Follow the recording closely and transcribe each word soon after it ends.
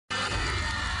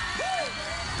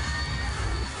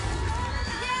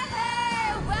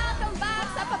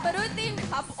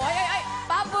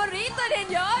Paborito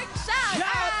ninyo,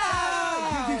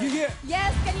 shoutout!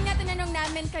 Yes, kanina tinanong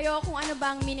namin kayo kung ano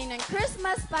bang meaning ng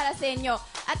Christmas para sa inyo.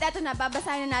 At eto na,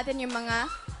 babasahin na natin yung mga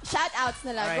shoutouts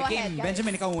nila. Alright, Go ahead, Kim, guys.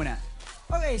 Benjamin, ikaw muna.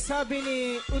 Okay, sabi ni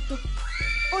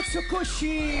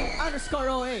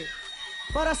Utsukushi_OA.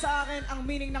 Para sa akin, ang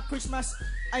meaning ng Christmas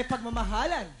ay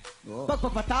pagmamahalan,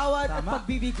 pagpapatawad, at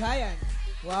pagbibigayan.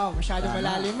 Wow, masyadong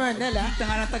malalim man, Nela. Kita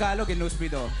nga ng Tagalog in Nose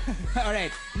Speedo.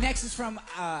 Alright, next is from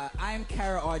I'm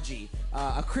Kara Oji.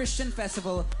 A Christian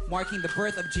festival marking the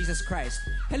birth of Jesus Christ.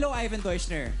 Hello, Ivan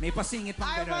Deutschner. May pasingit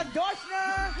pang gano'n. Ivan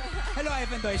Deutschner! Hello,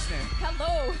 Ivan Deutschner.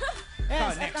 Hello!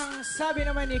 Yes, at ang sabi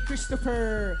naman ni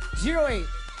Christopher08,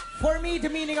 for me, the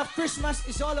meaning of Christmas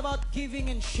is all about giving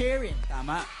and sharing.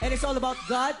 Tama. And it's all about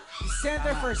God, the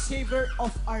center for savior of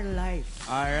our life.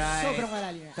 Alright. Sobrang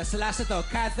malalim yan. Tapos last ito,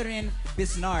 Catherine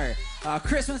Bisnar.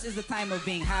 Christmas is the time of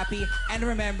being happy and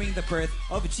remembering the birth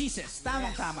of Jesus.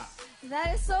 Tamang-tama.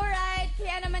 That is so right.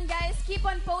 Kaya naman guys, keep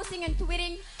on posting and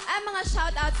tweeting ang mga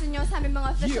shoutouts ninyo sa aming mga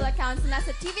official accounts na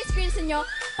nasa TV screens ninyo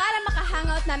para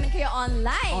makahangout namin kayo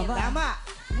online. Tama.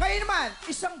 Ngayon naman,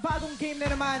 isang bagong game na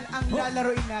naman ang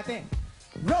lalaroin natin.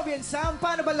 Robbie and Sam,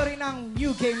 paano ba laruin ang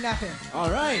new game natin?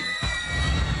 Alright.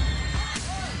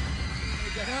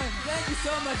 Thank you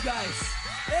so much, guys.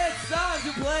 It's time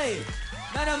to play.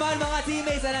 Na naman mga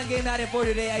teammates, ang game natin for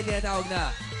today ay tinatawag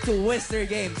na Twister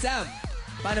Game. Sam,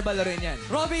 paano ba laruin yan?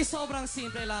 Robbie, sobrang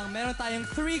simple lang. Meron tayong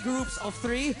 3 groups of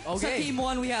 3. Sa Okay. Team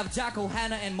 1, we have Jacko,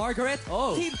 Hannah, and Margaret.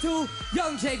 Oh. Team 2,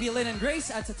 Young, JB, Lynn, and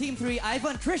Grace. At sa Team 3,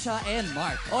 Ivan, Trisha, and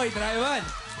Mark. Oy, try one.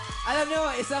 Alam nyo,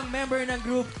 isang member ng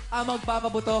group ang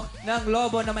magpapabutok ng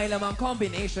lobo na may lamang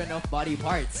combination of body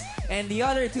parts. And the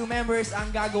other 2 members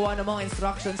ang gagawa ng mga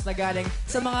instructions na galing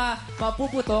sa mga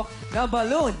mapuputok na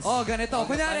balloons. Oh, ganito. Paano ba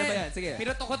Kunyari, yan? Sige.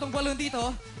 pinutok ko tong balloon dito.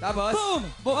 Tapos? Boom!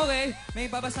 Okay, may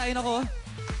babasahin ako.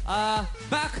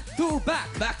 Back to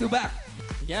back. Back to back.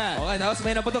 Yan. Okay, tapos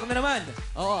may naputok na naman.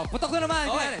 Oo, putok na naman.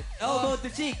 Okay, Kunyari. elbow to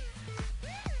cheek.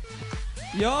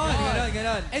 Yon,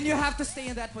 ganon. And you have to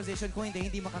stay in that position. Kung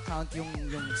hindi makakount yung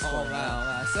score.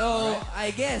 Okay. So,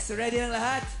 I guess, ready ng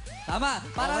lahat? Tama.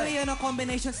 Para Okay. may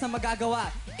combinations na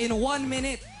magagawa. In 1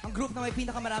 minute, ang group na may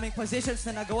pinakamaraming positions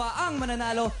na nagawa ang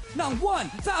mananalo ng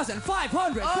 1,500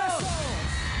 pesos.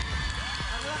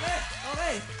 Ang laki.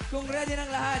 Okay, kung ready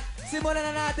ng lahat, simulan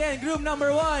na natin. Group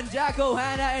number 1, Jacko,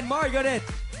 Hannah, and Margaret.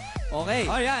 Okay.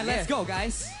 Oh, yeah. Let's Yeah. go,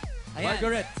 guys. Ayan.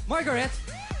 Margaret.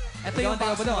 Ito yung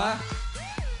box mo, ha?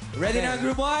 Ready na,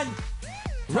 group 1?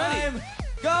 Ready. Time,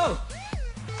 go!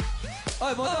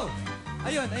 Oy, boto.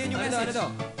 Ayun yung Ano message. to?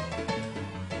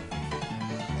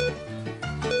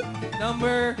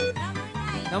 Number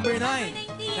 9. 19.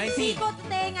 Siko to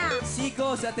tenga.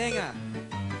 Siko sa tenga.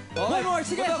 Okay. One more,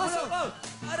 sige, Putok, hustle. putok.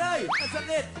 Aray, ang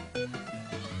sakit.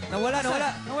 Nawala. Isa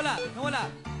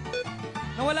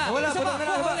Putok pa, na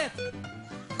iba. ulit.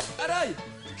 Aray.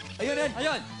 Ayun.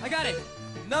 Ayun, I got it.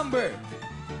 Number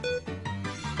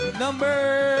 10. Number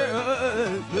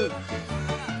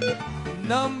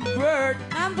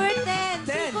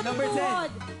 10. Number 10.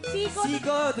 Siko, Oh, isa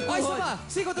tutuhod. pa.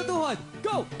 Siko tutuhod.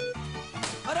 Go!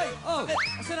 Aray. Oh,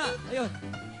 asa na? Ayun.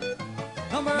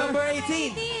 Number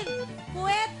 18.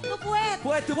 Puwet to puwet.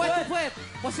 Puwet to puwet. Puwet.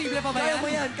 Posible pa ba Kaya yan? mo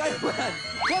yan.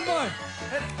 One more.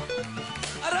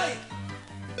 Aray.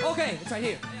 Okay, it's right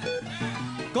here.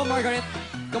 Go, Margaret.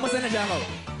 Kamusta na, Jacko?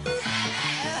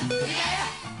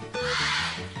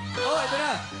 Oh, ito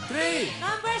na. 3.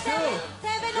 Number 7.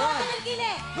 7 One.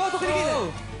 kilikili. Go to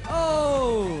kilikili.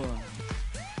 Oh.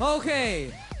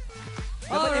 Okay.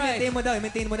 Dapat Alright.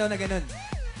 i-maintain mo daw na ganun.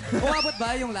 Umabot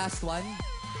ba yung last one?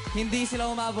 Hindi sila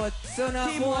umabot. So, Team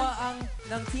nakakuha one.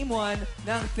 ng Team 1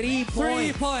 ng 3 3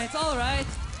 points. points. All right.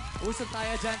 Usap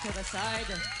tayo dyan to the side.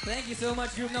 Thank you so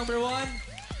much, group number 1.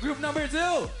 Group number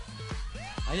 2.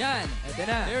 Ayan. Ito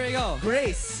na. Here we go.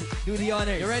 Grace, do the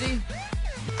honors. You ready?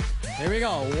 Here we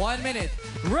go. 1 minute.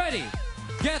 Ready.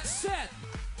 Get set.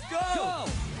 Go.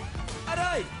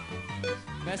 Aray!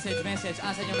 Message.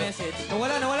 Asan yung message?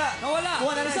 Nawala. Kuha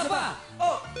na lang Isa pa.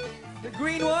 Oh! The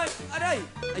green one! Aray!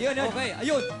 Ayun. Okay,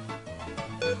 ayun.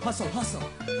 Hustle.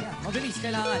 Yeah, mabilis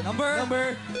kailangan.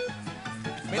 Number.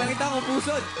 May nakita akong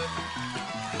pusod.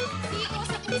 Siko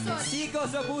sa puso. Siko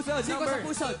sa pusod. Siko sa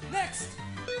pusod. Next.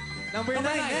 Number 9.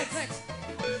 Next.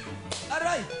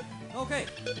 Aray! Okay.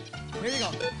 Here we go.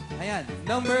 Ayan.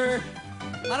 Number...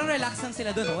 Parang relax lang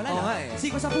sila doon. Wala Oo lang. nga eh.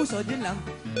 Siko sa pusod, yun lang.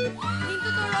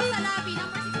 Hintuturo sa labi.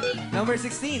 Number 16. Number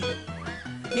 16.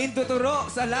 Hintuturo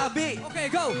sa labi. Okay,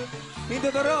 go.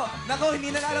 Hintuturo. Nako, hindi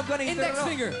na alam ko na hintuturo. Index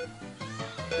finger.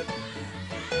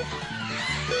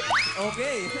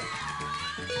 Okay.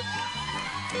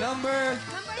 Number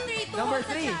Number Number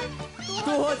 3.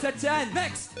 Tuhod sa tiyan.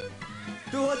 Next.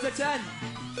 Tuhod sa tiyan.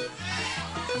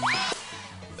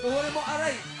 Tuhod mo,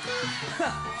 aray.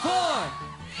 4.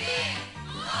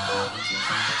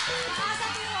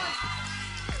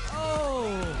 Oh.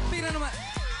 Tira naman.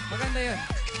 Maganda yun.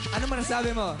 Ano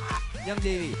masasabi mo, Young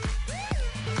JV?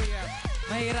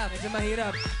 Mahirap. Medyo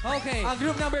mahirap. Okay. Ang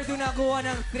group number 2 nakuha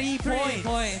ng 3 3 points.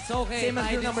 points. Okay. Same as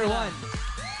tayo group din number sila.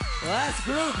 1. Last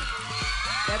group.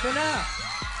 Ito na.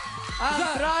 Ang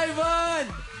Thrive-On.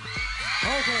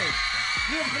 Okay.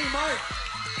 Group 3, Mark.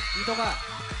 Dito ka.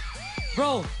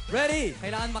 Bro, Ready?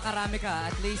 kailangan makarami ka.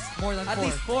 At least more than 4. At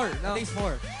least 4. At least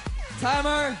 4.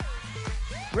 Timer.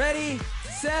 Ready,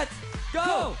 set,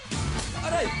 go!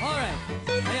 Aray! Alright.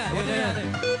 Ayan. Ayan, Ito ayan. natin.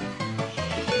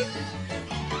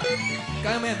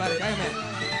 Kaya mo yan, pare. Kaya mo yan.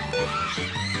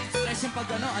 Stress yung pag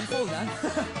unfold, ha?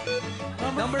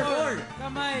 Number 4.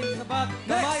 Kamay sa back.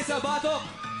 Kamay sa batok.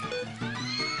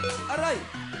 Aray!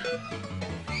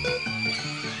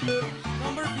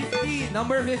 Number 15.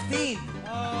 Number 15.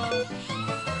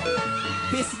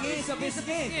 Pisngi sa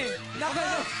pisngi.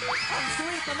 Naka, ang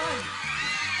sweet naman.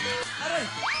 Aray!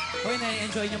 Hoy,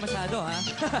 na-enjoy nyo masyado, ha?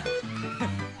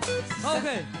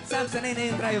 Okay. Sam, sanay na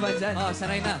yung Thrive-On dyan. Oh,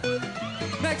 sanay na.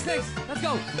 Next. Let's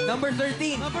go. Number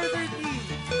 13. Number 13.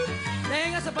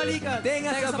 Tenga sa balikat.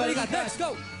 Tenga sa balikat. Let's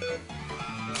go.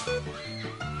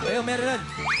 Ayun, meron nun.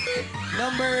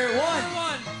 Number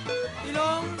 1.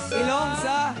 Ilong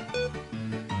sa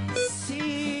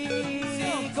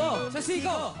siko. Sa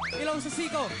siko. Ilong sa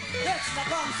siko. Next,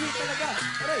 nako, ang sweet talaga.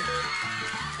 Aray.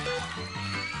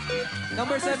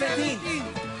 Number 17.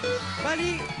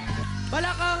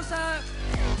 Balakang sa...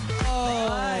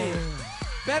 Ay.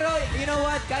 Pero, you know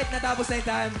what? Kahit natapos na yung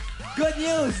time, good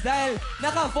news dahil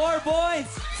naka 4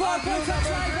 points. 4 points sa Number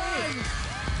Thrive-On.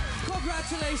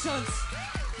 Congratulations.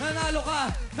 Nanalo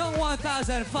ka ng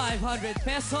 1,500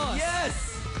 pesos. Yes!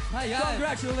 Ayan.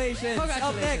 Congratulations. Up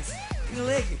Congratulations. next,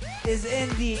 Kilig is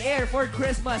in the air for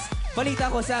Christmas.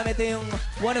 Balita ko, Sam, ito yung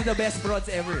one of the best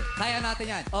broads ever. Kaya natin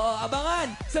yan. Oo,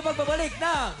 abangan sa pagbabalik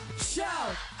ng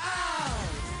Shout out!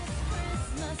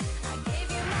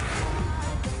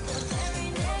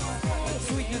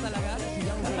 Sweet nyo talaga.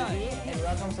 And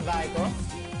welcome sa bahay ko.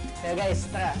 Kaya guys,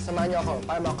 tara, samahan niyo ako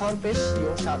para ma-accomplish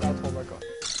yung shoutout homework ko.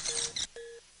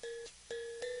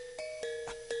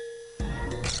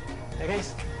 Kaya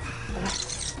guys, tara.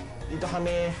 Dito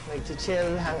kami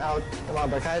nag-chill, hangout ng mga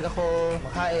barkada ko,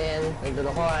 makain,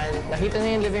 nagdolokohan. Nakita niyo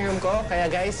yung living room ko,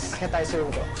 kaya guys, akit tayo sa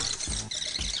room ko.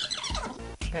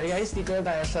 Kaya guys, dito na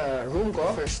tayo sa room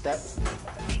ko. First step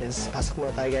is, pasok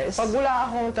muna tayo guys. Pag wala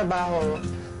akong trabaho,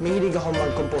 mahilig ako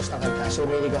mag-compose ng kanta. So,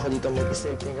 mahilig ako dito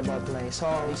mag-isip, think about my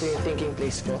songs. Ito yung thinking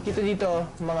place ko. Dito,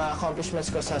 mga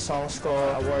accomplishments ko sa songs ko,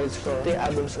 awards ko, ito yung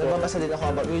albums ko. Nagbabasa din ako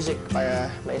about music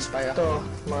para ma-inspire ako. Ito,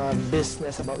 mga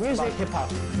business about music, hip-hop.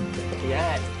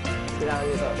 Yan. Kailangan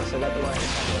nito. So, lahat ng mga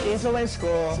influence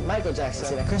ko, Michael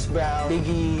Jackson, sila Chris Brown,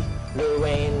 Biggie, Lil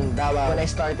Wayne, Dawa. When I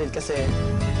started kasi,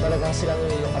 talagang silang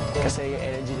yung up ko kasi yung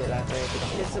energy nila.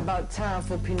 It's about time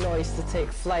for Pinoys to take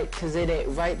flight cause it ain't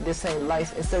right, this ain't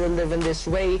life. Instead of living this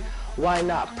way, why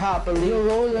not properly? Yung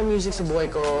role ng music sa buhay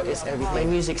ko is everything. My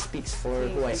music speaks for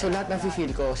who I am. So lahat ng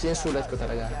feel ko, sinusulat ko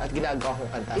talaga at ginagawa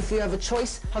kong kanta. If you have a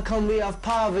choice, how come we have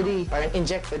poverty? Parang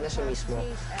injected na siya mismo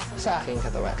sa aking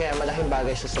katawan. Kaya malaking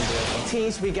bagay siya sa buhay ko.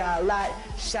 Teens, we got a lot.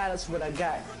 Shout out to what I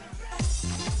got.